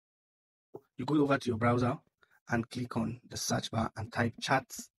you go over to your browser and click on the search bar and type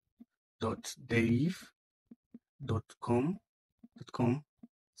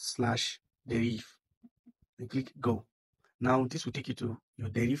charts.deriv.com/deriv and click go. Now this will take you to your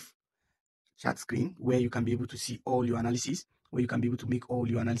Deriv chat screen where you can be able to see all your analysis, where you can be able to make all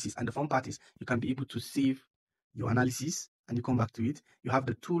your analysis. And the fun part is you can be able to save your analysis and you come back to it. You have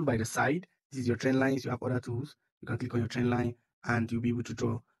the tool by the side. This is your trend lines. You have other tools. You can click on your trend line and you'll be able to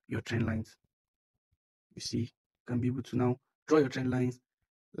draw your trend lines. You see, you can be able to now draw your trend lines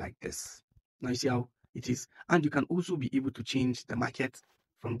like this. Now you see how it is. And you can also be able to change the market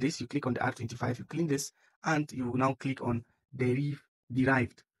from this. You click on the R25, you clean this, and you will now click on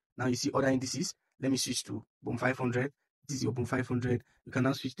derived. Now you see other indices. Let me switch to BOM 500. This is your BOM 500. You can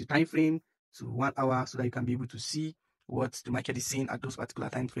now switch the time frame to 1 hour so that you can be able to see what the market is saying at those particular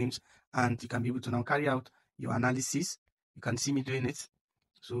time frames, and you can be able to now carry out your analysis. You can see me doing it.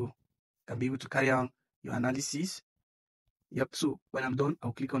 So you can be able to carry out your analysis. Yep, so when I'm done,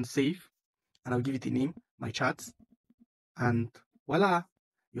 I'll click on save and I'll give it a name, my charts, and voila,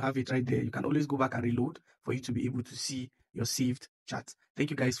 you have it right there. You can always go back and reload for you to be able to see your saved charts. Thank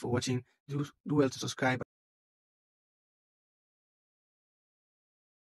you guys for watching. Do well to subscribe.